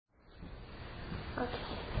Okay,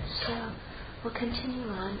 so we'll continue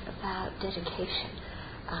on about dedication.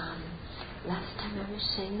 Last time I was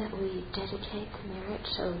saying that we dedicate the merit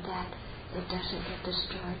so that it doesn't get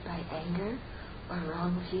destroyed by anger or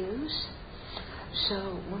wrong views.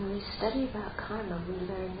 So when we study about karma, we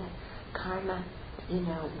learn that karma,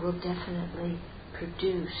 will definitely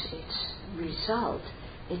produce its result.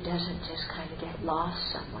 It doesn't just kind of get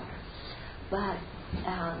lost somewhere. But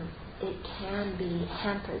it can be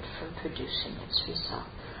hampered from producing its result.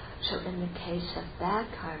 So in the case of bad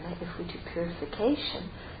karma, if we do purification,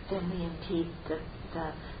 then we impede the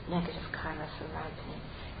negative karma from ripening.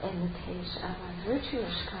 In the case of our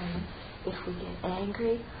virtuous karma, if we get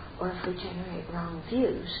angry or if we generate wrong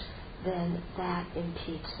views, then that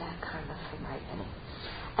impedes that karma from ripening.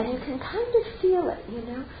 And you can kind of feel it,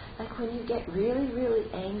 like when you get really, really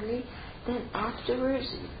angry, then afterwards,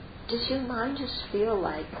 does your mind just feel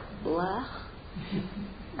like blah?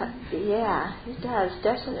 Yeah, it does,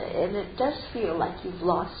 doesn't it? And it does feel like you've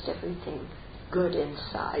lost everything good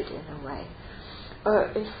inside in a way.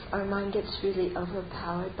 Or if our mind gets really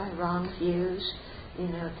overpowered by wrong views,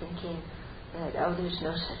 thinking that, there's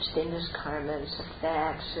no such thing as karma, it's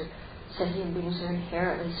effects, or sentient beings are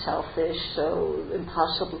inherently selfish, so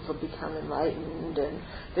impossible to become enlightened, and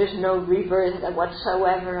there's no rebirth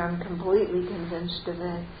whatsoever, I'm completely convinced of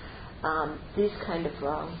it. These kind of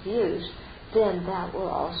wrong views, then that will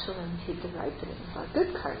also impede the ripening of our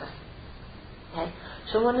good karma. Okay?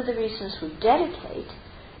 So one of the reasons we dedicate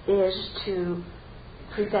is to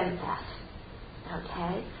prevent that.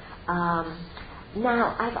 Okay?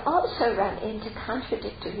 Now, I've also run into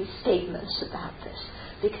contradictory statements about this,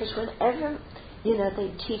 because whenever,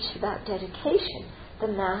 they teach about dedication, the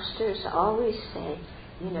masters always say,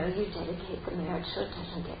 you dedicate the merit so it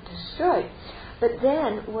doesn't get destroyed. But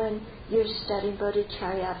then, when you're studying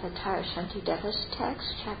Bodhicharyavatara Shantideva's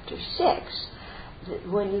text, chapter 6,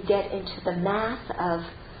 when you get into the math of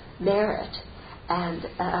merit and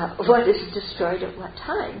what is destroyed at what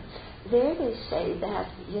time, there they say that,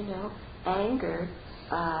 anger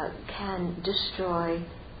can destroy,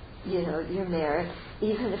 your merit,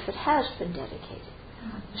 even if it has been dedicated.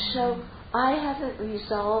 So I haven't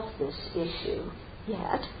resolved this issue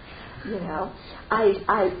yet.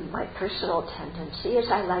 My personal tendency is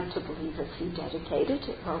I like to believe if you dedicate it,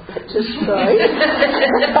 it won't get destroyed.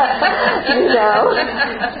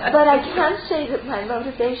 But I can't say that my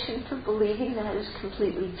motivation for believing that is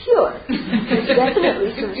completely pure. There's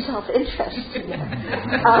definitely some self-interest in there.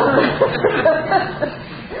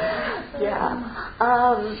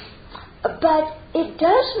 But it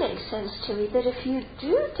does make sense to me that if you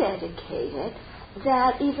do dedicate it,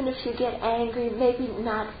 that even if you get angry, maybe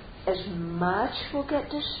not as much will get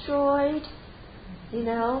destroyed,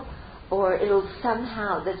 or it'll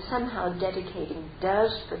somehow dedicating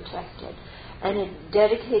does protect it, and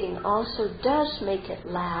dedicating also does make it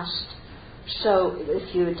last. So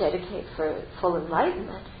if you dedicate for full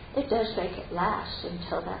enlightenment, it does make it last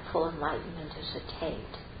until that full enlightenment is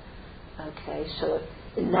attained. Okay, so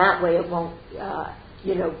in that way it won't,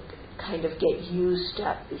 kind of get used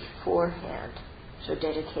up beforehand. So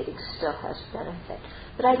dedicating still has benefit.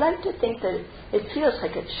 But I'd like to think that it feels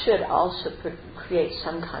like it should also create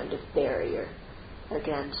some kind of barrier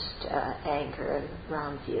against anger and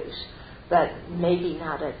wrong views. But maybe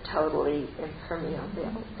not a totally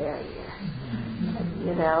impermeable barrier,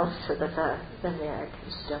 so that the merit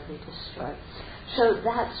can still be destroyed. So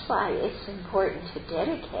that's why it's important to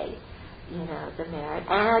dedicate, the merit,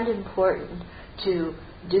 and important to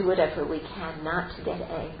do whatever we can not to get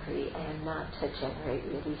angry and not to generate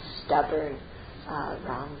really stubborn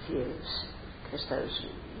wrong views, because those,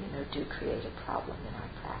 do create a problem in our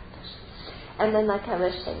practice. And then, like I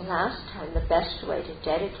was saying last time, the best way to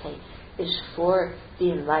dedicate is for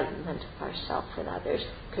the enlightenment of ourself and others,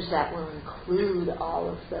 because that will include all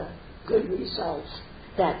of the good results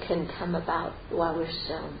that can come about while we're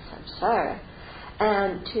still in samsara,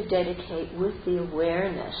 and to dedicate with the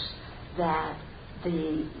awareness that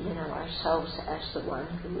ourselves as the one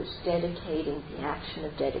who is dedicating the action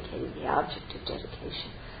of dedicating, the object of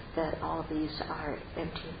dedication, that all these are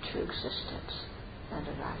empty of true existence and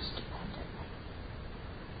arise dependently.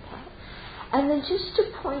 Okay? And then just to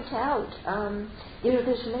point out,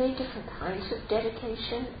 there's many different kinds of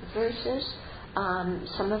dedication verses.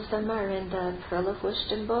 Some of them are in the Pearl of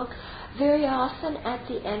Wisdom book. Very often at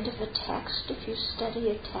the end of a text, if you study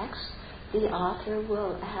a text, the author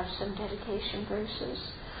will have some dedication verses.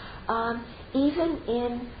 Even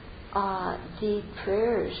in the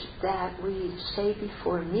prayers that we say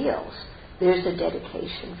before meals, there's a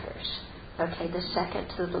dedication verse. Okay, the second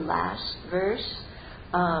to the last verse.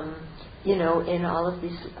 In all of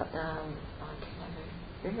these, I can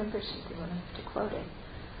remember something when I have to quote it.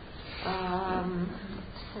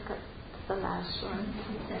 Forgot the last one.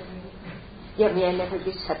 Yeah, may I never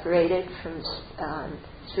be separated from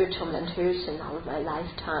spiritual mentors in all of my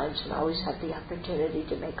lifetimes and always have the opportunity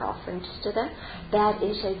to make offerings to them. That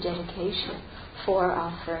is a dedication for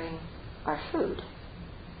offering our food.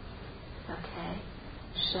 Okay?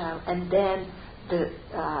 So, and then the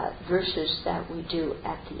verses that we do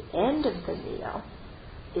at the end of the meal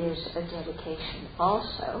is a dedication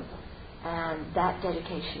also, and that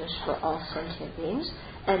dedication is for all sentient beings,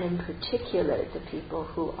 and in particular the people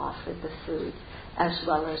who offer the food, as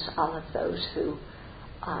well as all of those who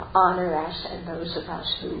honor us and those of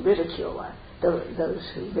us who ridicule us,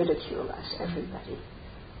 those who ridicule us, everybody.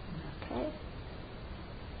 Okay?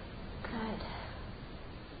 Good.